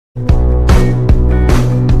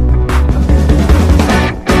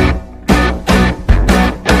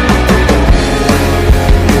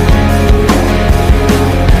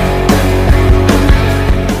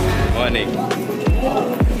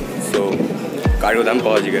काठगोदाम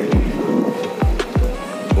पहुँच गए।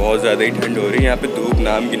 बहुत ज़्यादा ही ठंड हो रही है यहाँ पे, धूप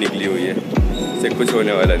नाम की निकली हुई है, इससे कुछ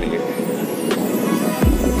होने वाला नहीं है।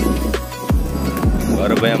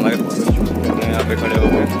 और भाई हमारे यहाँ पे खड़े हो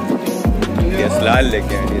गए, DSLR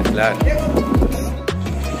लेके आए, DSLR।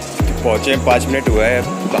 पहुँचे 5 मिनट हुआ है,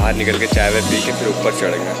 बाहर निकल के चाय वाय पी के फिर ऊपर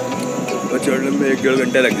चढ़ गए। ऊपर चढ़ने में 1-1.5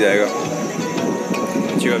 घंटा लग जाएगा।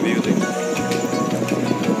 अच्छा व्यू देखिए,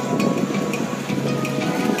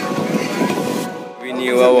 भी नहीं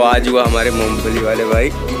हुआ वो आज हुआ। हमारे मूंगफली वाले भाई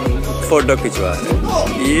फोटो खिंचवा रहे,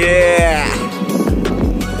 ये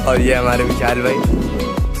और ये हमारे विशाल भाई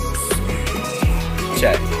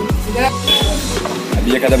चाय। अब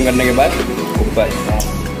ये खत्म करने के बाद ऊपर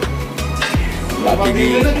बाकी की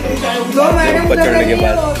ऊपर चढ़ने के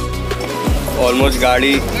बाद ऑलमोस्ट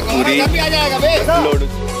गाड़ी पूरी लोड।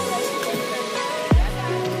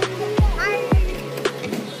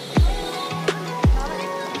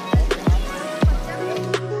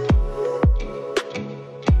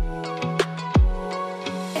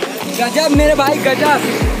 गजब मेरे भाई गजब।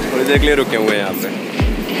 थोड़ी देर के लिए रुके हुए हैं यहाँ पे।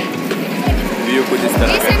 व्यू कुछ इस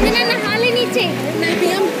तरह का। नहा ले नीचे,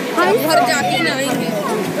 नहीं हम घर जाके नहाएंगे।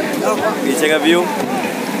 पीछे का व्यू,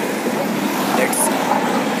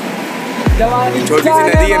 छोटी सी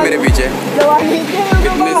नदी है मेरे पीछे।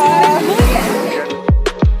 कितने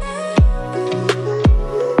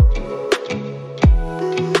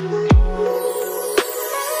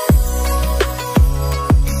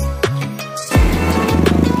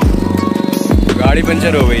गाड़ी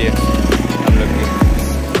पंचर हो गई है हम लोग की,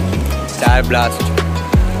 टायर ब्लास्ट।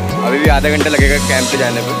 अभी भी आधा घंटा लगेगा कैंप पे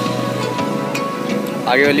जाने पे।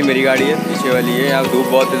 आगे वाली मेरी गाड़ी है, पीछे वाली है। यहाँ धूप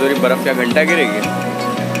बहुत तेज हो रही, बर्फ़ क्या घंटा गिरेगी।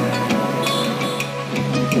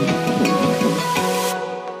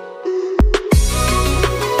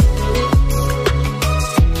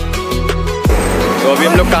 तो अभी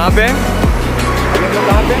हम लोग कहाँ पे हैं?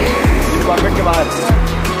 कॉर्बेट के बाहर।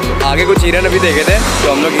 आगे कुछ हिरन अभी देखे थे,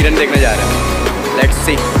 तो हम लोग हिरन देखने जा रहे हैं। Let's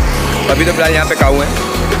see. अभी तो फिलहाल यहाँ पे काऊ है।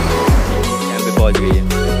 यहाँ पे पहुँच गई है,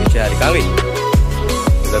 पीछे आ रही। कहाँ गई?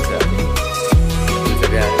 उधर से आ रही, उधर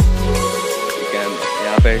से आ रही। ठीक है,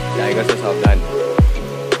 यहाँ पे टाइगर से सावधान।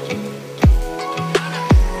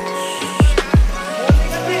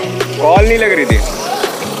 कॉल नहीं लग रही थी।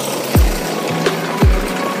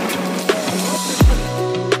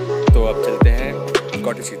 तो अब चलते हैं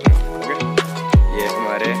कॉटेज सीट में। ओके, ये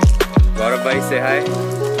हमारे गौरव भाई से हाय।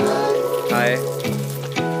 हाय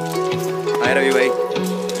हाय रवि भाई।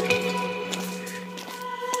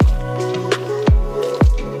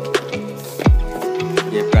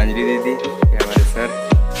 ये प्रांजलि दीदी, ये हमारे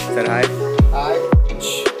सर हाय। हाय।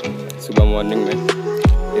 सुबह मॉर्निंग में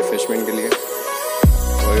रिफ्रेशमेंट के लिए,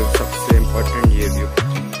 और सबसे इम्पोर्टेंट ये व्यू।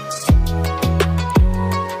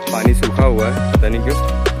 पानी सूखा हुआ है, पता नहीं क्यों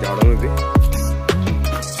जाड़ों में भी।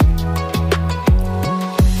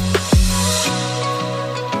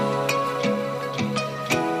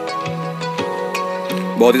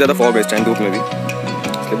 बहुत ही ज़्यादा फॉग है इस टाइम, धूप में भी,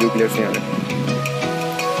 इसलिए व्यू क्लियर नहीं आ रहा।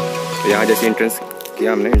 तो यहाँ जैसे एंट्रेंस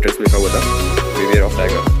किया हमने, एंट्रेंस लिखा हुआ था विवेयर ऑफ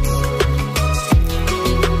टाइगर।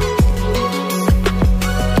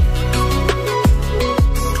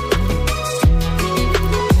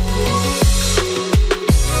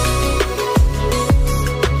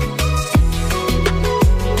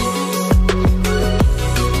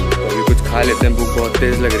 तो अभी कुछ खा लेते हैं, भूख बहुत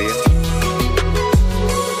तेज लग रही है।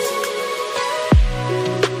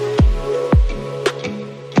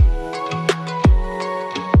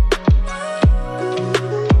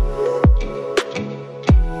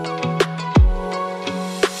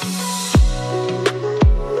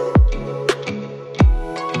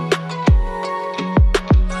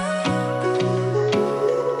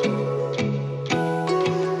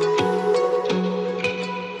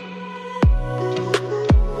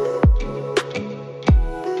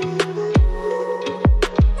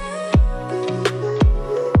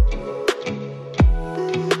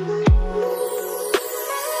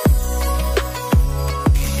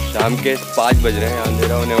 शाम के 5 बज रहे हैं,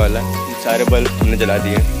 अंधेरा होने वाला है। सारे बल्ब हमने जला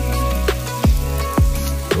दिए।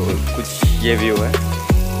 तो कुछ ये व्यू है,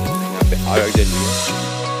 यहाँ पे आग जल रही है।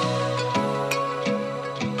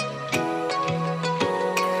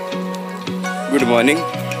 Good morning.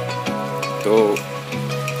 तो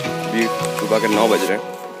अभी सुबह के 9 बज रहे हैं।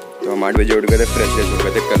 तो हम 8 बजे उठ गए थे, फ्रेश हो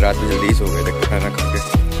गए थे। कल रात में जल्दी सो गए थे खाना खा के।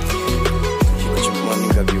 कुछ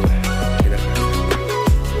मॉर्निंग का व्यू है इधर।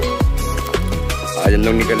 आज हम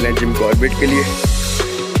लोग निकल रहे हैं जिम कॉर्बेट के लिए,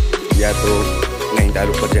 या तो नैनीताल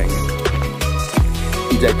ऊपर जाएंगे।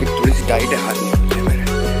 जैकेट थोड़ी सी टाइट है, हाथ नहीं खुल रहे मेरे।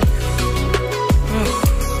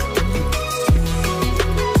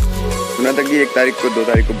 सुना था कि 1 तारीख को 2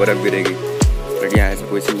 तारीख को बर्फ़ गिरेगी, बट यहाँ से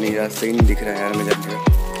कोई सीन नहीं, रास्ता ही नहीं दिख रहा है यार मुझे,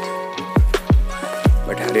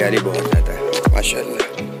 बट हरियाली बहुत ज़्यादा है माशाल्लाह।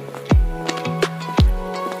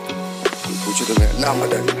 पूछो तो मेरा नाम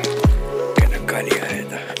बता देना, कहना काली आया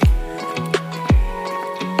था।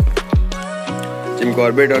 जिम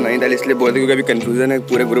कॉर्बेट और नैनीताल इसलिए बोलते क्योंकि अभी कंफ्यूजन है,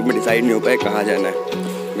 पूरे ग्रुप में डिसाइड नहीं हो पाए कहाँ जाना है,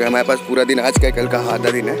 क्योंकि हमारे पास पूरा दिन आज का कल का आधा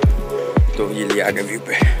दिन है। तो ये लिया आगे व्यू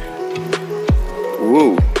पे, वो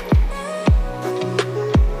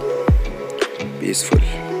पीसफुल।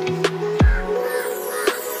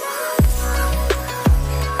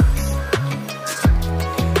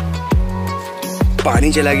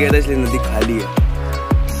 पानी चला गया था इसलिए नदी खाली है।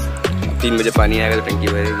 अब 3 बजे पानी आएगा तो टंकी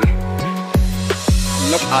भरेगी।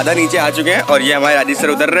 हम लोग आधा नीचे आ चुके हैं और ये हमारे राजेश सर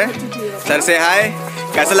उतर रहे हैं। सर से हाय,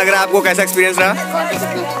 कैसा लग रहा है आपको, कैसा एक्सपीरियंस रहा?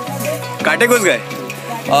 कांटे घुस गए।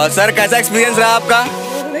 और सर कैसा एक्सपीरियंस रहा आपका?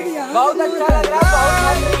 बहुत अच्छा लग रहा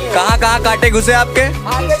है। कहाँ कहाँ कांटे घुसे आपके?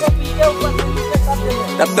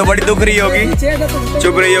 तब तो बड़ी दुख रही होगी,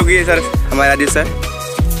 चुप रही होगी सर हमारे राजेश सर।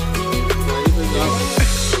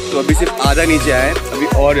 तो अभी सिर्फ आधा नीचे आए, अभी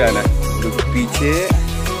और जाना है। तो पीछे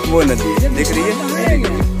वो नदी है, दिख रही है,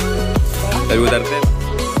 अभी उतरते हैं।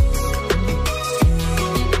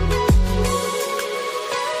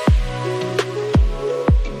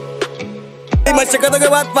 मशक्कतों के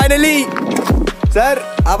बाद फाइनली सर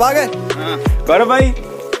आप आ गए। गौरव भाई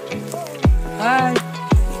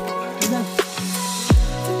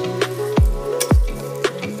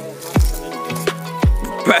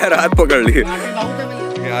पैर हाथ पकड़ लिए,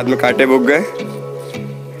 हाथ में कांटे बुक गए।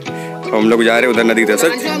 तो हम लोग जा रहे हैं उधर नदी की तरफ। सर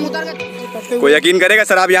कोई यकीन करेगा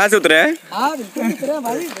सर आप यहाँ से उतरे हैं? हाँ बिल्कुल उतरे हैं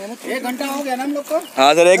भाई, 1 घंटा हो गया ना हम लोग को।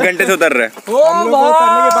 हाँ सर 1 घंटे से उतर रहे हैं। हम लोग को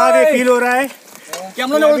उतरने के बाद ये फील हो रहा है कि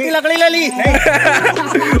हम लोग ने उल्टी लकड़ी ले ली।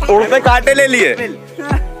 उड़ते कांटे ले लिए,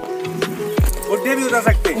 उठे भी उतर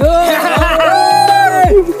सकते।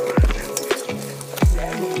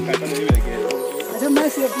 अच्छा मैं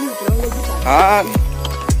सेफली उतरूंगा। हाँ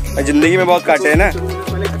जिंदगी में बहुत काटे हैं ना।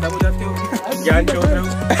 ज्ञान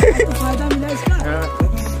फायदा मिला इसका।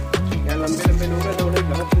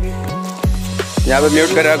 यहाँ पे म्यूट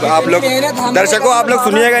कर आप लोग दर्शकों, आप लोग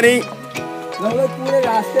सुनिएगा नहीं। पूरे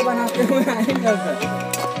रास्ते बनाते हुए आएंगे।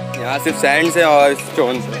 यहाँ सिर्फ सैंड से और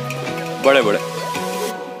स्टोन से बड़े बड़े,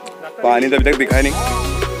 पानी तो अभी तक दिखा नहीं।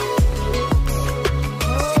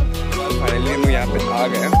 फाइनली हम यहाँ पे आ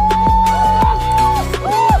गए।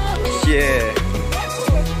 ये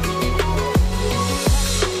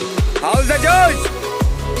हाउस द जोश।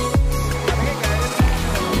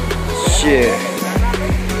 ये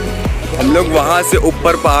हम लोग वहाँ से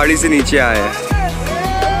ऊपर पहाड़ी से नीचे आए हैं,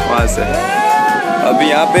 वहाँ से। अभी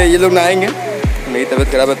यहाँ पे ये लोग नहाएंगे, मेरी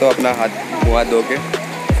तबीयत खराब है तो अपना हाथ मुँह हाथ धो के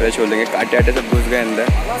फ्रेश हो लेंगे। कांटे आटे सब घुस गए अंदर,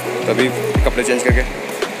 तो अभी कपड़े चेंज करके।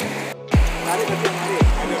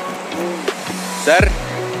 सर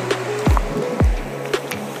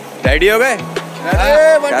रेडी हो गए?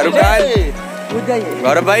 शाहरुख खान,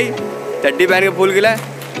 गौरव भाई चड्डी पहन के फूल खिला।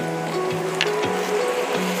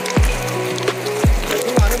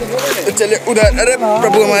 चले उधर, अरे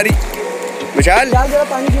प्रभु हमारी विशाल।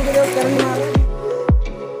 पानी करंट मार।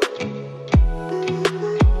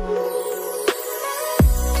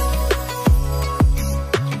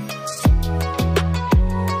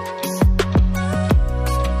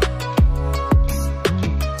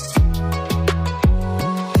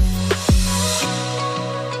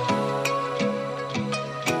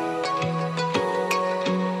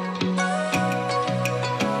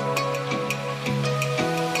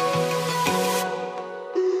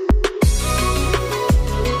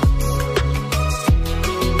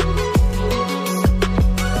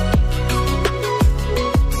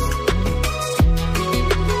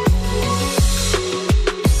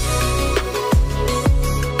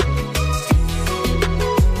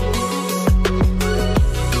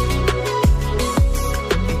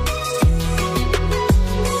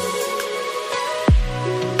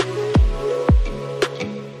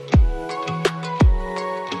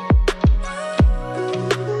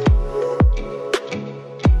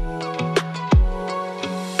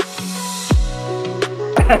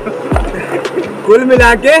 कुल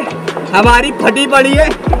मिला के हमारी फटी पड़ी है,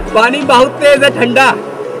 पानी बहुत तेज है, ठंडा।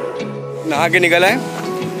 नहा के निकला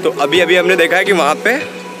है तो अभी अभी हमने देखा है कि वहाँ पे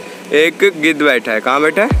एक गिद्ध बैठा है। कहाँ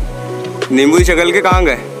बैठा है? नींबू की शक्ल के कहाँ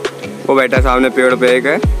गए? वो बैठा है सामने पेड़ पे एक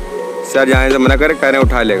है। सर जाने से मना कर, कह रहे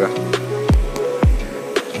उठा लेगा।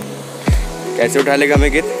 कैसे उठा लेगा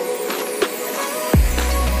हमें गिद्ध?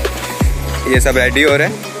 ये सब रेडी हो रहे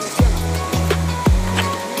हैं,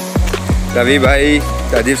 रवि भाई,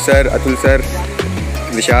 राजीव सर, अतुल सर,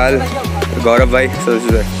 विशाल, गौरव भाई,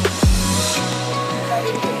 सर।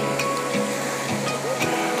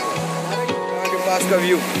 आसपास का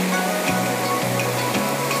व्यू।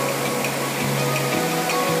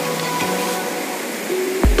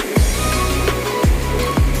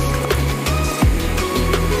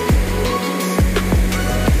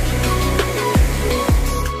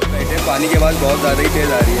 पानी की आवाज़ बहुत ज़्यादा ही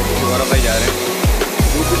तेज़ आ रही है, तो गौरव भाई जा रहे हैं।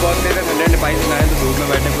 धूप भी बहुत तेज़ है, ठंडे ठंडे पानी से नहाए तो धूप में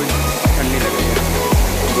बैठे कुछ ठंड नहीं लगेगी।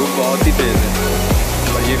 धूप बहुत ही तेज़ है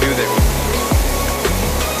और ये व्यू देखो।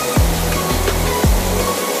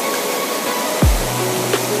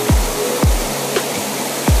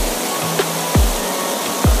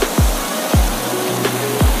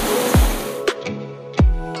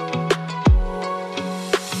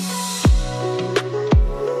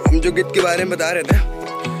 हम जो गिद्ध के बारे में बता रहे थे,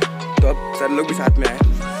 तो अब सर लोग भी साथ में आए,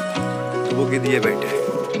 तो वो गिद्ध ये बैठे हैं।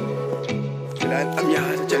 फिलहाल अब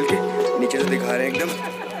यहाँ से चल के नीचे से दिखा रहे हैं एकदम।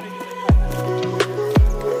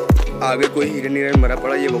 आगे कोई हिरन मरा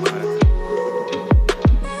पड़ा, ये वो खा रहा था।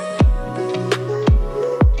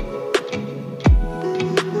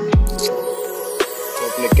 तो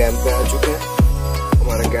अपने कैंप पे आ चुके हैं।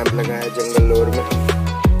 हमारा कैंप लगा है जंगल लोर में।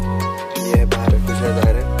 ये है बाहर कुछ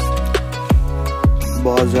नज़ारे।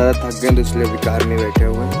 बहुत ज़्यादा थक गए तो इसलिए अभी कार में बैठे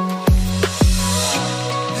हुए हैं।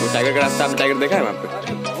 वो टाइगर का रास्ता आपने टाइगर देखा है वहाँ पे?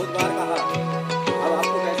 बहुत बार कहा, अब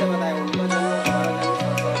आपको कैसे बताएं? उनका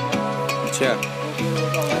अच्छा,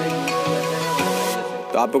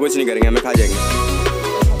 तो आपको कुछ नहीं करेंगे, हमें खा जाएंगे।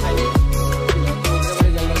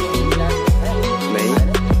 नहीं,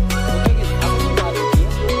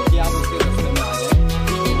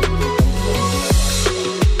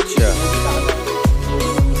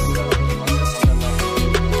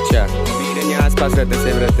 अच्छा, हिरन यहाँ आसपास रहते हैं,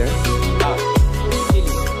 सेफ रहते हैं।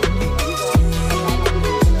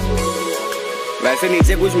 वैसे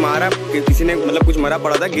नीचे कुछ मारा, किसी ने मतलब कुछ मरा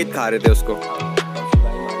पड़ा था, गिद्ध खा रहे थे उसको।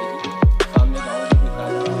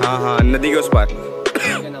 हाँ हाँ, नदी के उस पार।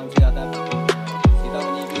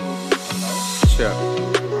 अच्छा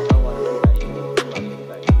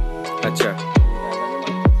अच्छा,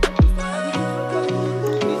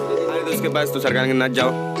 तो उसके पास तो सरकार के नाच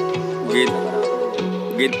जाओ,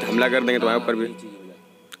 गिद्ध हमला कर देंगे तुम्हारे ऊपर भी।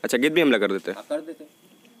 अच्छा, गिद्ध भी हमला कर देते कर देते,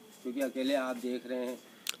 क्योंकि अकेले आप देख रहे हैं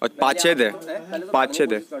और 5-6 थे, 5-6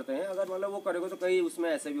 थे करते हैं। अगर मतलब वो करेगा तो कई उसमें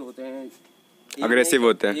ऐसे भी होते हैं, अग्रेसिव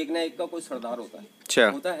होते हैं। एक ना एक का कोई सरदार होता है। अच्छा,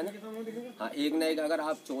 होता है ना। हाँ, एक ना एक, अगर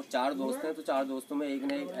आप 4 दोस्त हैं तो 4 दोस्तों में एक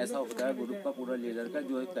ना एक ऐसा होता है ग्रुप का पूरा लीडर का,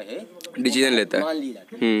 जो कहे डिसीजन लेता है, मान ली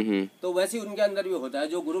जाती है। तो वैसे ही उनके अंदर भी होता है।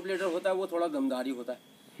 जो ग्रुप लीडर होता है वो थोड़ा गमदारी होता है।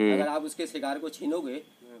 अगर आप उसके शिकार को छीनोगे,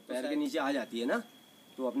 पैर के नीचे आ जाती है ना,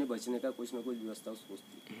 तो अपने बचने का कुछ ना कुछ व्यवस्था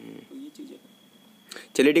सोचती है। तो ये चीजें।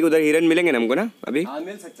 चलिए ठीक, उधर हिरन मिलेंगे ना हमको ना अभी? हाँ,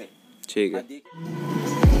 मिल सकते हैं। ठीक है।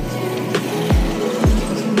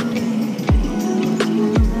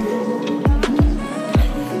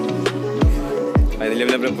 फाइनली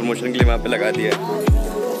हमने अपने प्रमोशन के लिए वहाँ पे लगा दिया।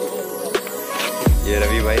 ये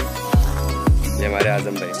रवि भाई, ये हमारे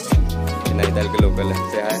आजम भाई, ये नैनीताल के लोकल है।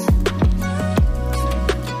 से हाय,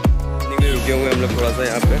 रुके हुए हम लोग थोड़ा सा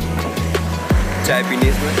यहाँ पे चाय पीनी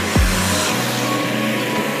इसमें।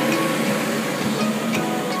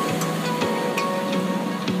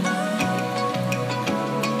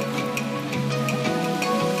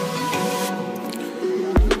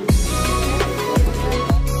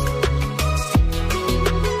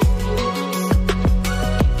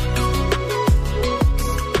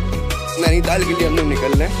 नैनीताल के लिए हम लोग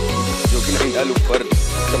निकल रहे हैं, जो कि नैनीताल ऊपर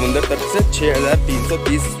समुद्र तट से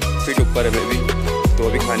 6330 फीट ऊपर है। मैं भी तो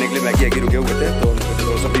अभी खाने के लिए मैगी आगे रुके हुए थे, तो हम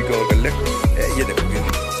थोड़ा सा भी कवर कर ले। ये देखो,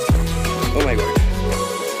 ओह माय गॉड।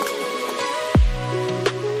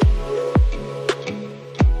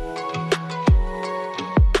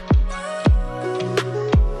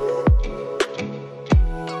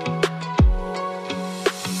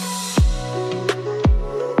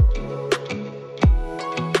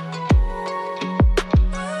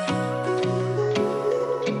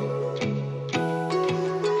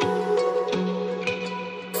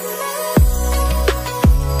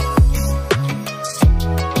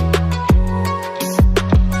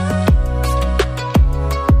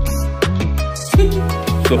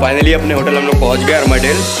 तो फाइनली अपने होटल हम लोग पहुंच गए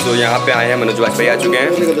अरमाडेल। तो यहाँ पे आए हैं, मनोज वाजपेयी आ चुके हैं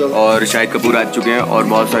और शाहिद कपूर आ चुके हैं और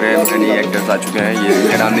बहुत सारे नए एक्टर्स आ चुके हैं, ये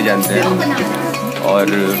इनका नाम नहीं जानते हैं।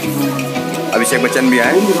 और अभिषेक बच्चन भी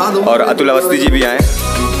आए और अतुल अवस्थी जी भी आए,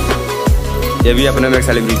 ये भी अपने में एक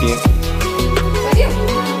सेलिब्रिटी हैं।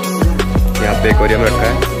 यहाँ पे एक्वेरियम रखा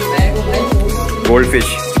है, गोल्ड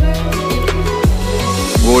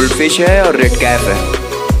फिश है और रेड कैप है।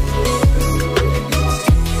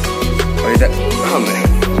 और इधर हम हैं,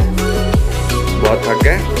 बहुत थक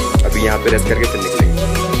गए, अभी यहाँ पे रेस्ट करके फिर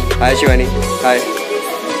निकलेंगे। हाय शिवानी, हाय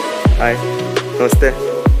हाय, नमस्ते।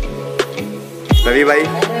 रवि भाई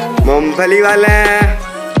मूंगफली वाले हैं।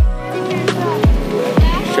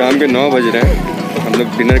 शाम के 9 बज रहे हैं, हम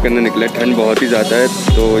लोग डिनर करने निकले। ठंड बहुत ही ज़्यादा है,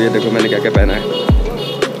 तो ये देखो मैंने क्या क्या पहना है।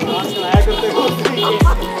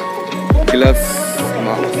 ग्लव्स,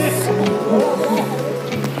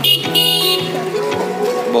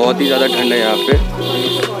 बहुत ही ज़्यादा ठंड है यहाँ पे,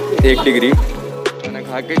 1 डिग्री। खाना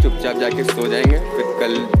खा के चुपचाप जाके सो जाएंगे, फिर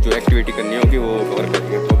कल जो एक्टिविटी करनी होगी वो कवर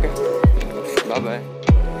करेंगे। Okay, bye bye.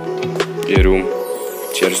 ये रूम,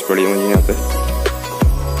 चेयर्स पड़ी हुई हैं यहाँ पे,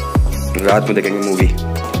 रात में देखेंगे मूवी।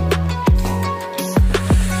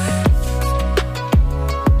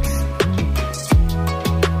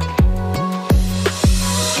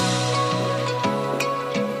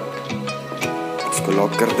 इसको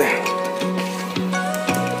लॉक कर दे।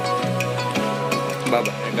 बाय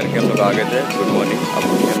बाय करके हम लोग आ गए थे। Good morning. अब हम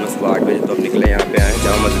लोग सुबह 8 बजे तो अब निकले, यहाँ पे आए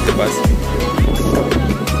जामा मस्जिद के पास।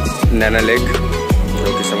 नैना लेक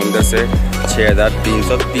जो कि समुंदर से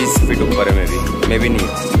 6330 फीट ऊपर है, मे भी नहीं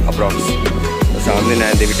अप्रॉक्स। तो सामने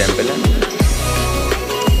नया देवी टेम्पल है।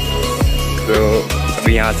 तो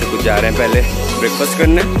अभी यहाँ से कुछ जा रहे हैं पहले ब्रेकफास्ट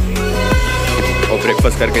करने, और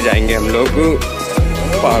ब्रेकफास्ट करके जाएंगे हम लोग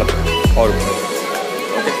पहाड़ और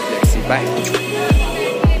ओके, लेट्स सी, बाय।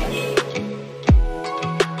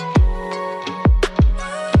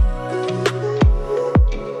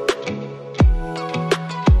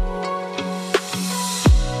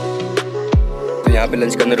 यहाँ पे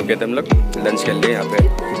लंच करने रुके थे हम लोग, लंच कर लिए। यहाँ पे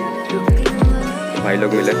भाई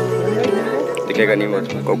लोग मिले, दिखेगा नहीं वो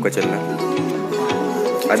कोक को चलना।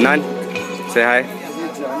 अदनान से हाय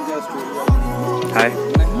हाय।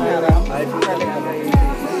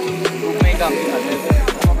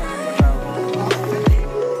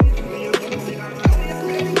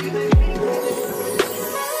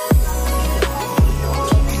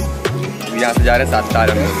 यहाँ से जा रहे हैं 7 तार,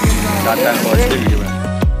 हम लोग 7 तार पहुँच के वीडियो में।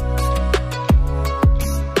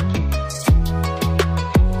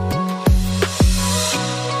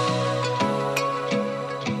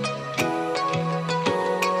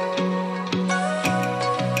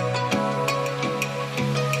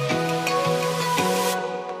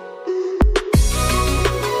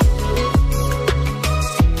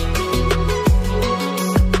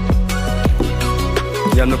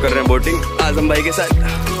 हम लोग कर रहे हैं बोटिंग आजम भाई के साथ।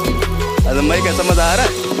 आजम भाई कैसा मजा आ रहा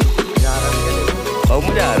है? बहुत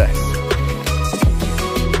मजा आ रहा है।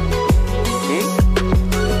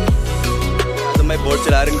 आजम भाई बोट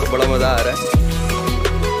चला रहे हैं, इनको बड़ा मजा आ रहा है।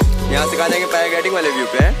 यहाँ से कहाँ जाएंगे? पैराग्लाइडिंग वाले व्यू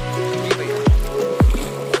पे हैं।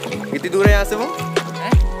 कितनी दूर है यहाँ से? वो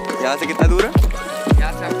यहाँ से कितना दूर है?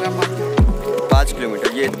 यहाँ से 5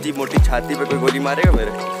 किलोमीटर। ये इतनी मोटी छाती पे कोई गोली मारेगा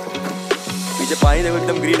मेरे? पीछे पानी देखो,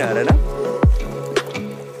 एकदम ग्रीन आ रहा है ना।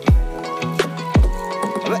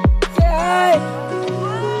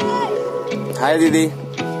 हाय दीदी,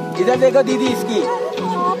 इधर देखो दीदी इसकी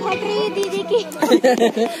फट रही है दीदी की।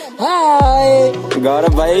 हाय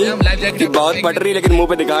गौरव भाई की बहुत फट रही, लेकिन मुंह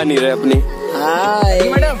पे दिखा नहीं रहे अपनी। हाय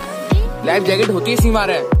मैडम, लाइफ जैकेट होती है, सी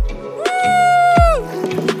मार है।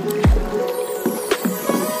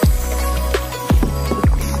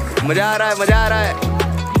 मजा आ रहा है, मजा आ रहा है।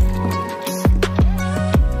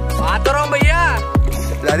 आ तो रहा हूँ भैया।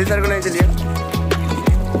 लादी सर को नहीं चलिए।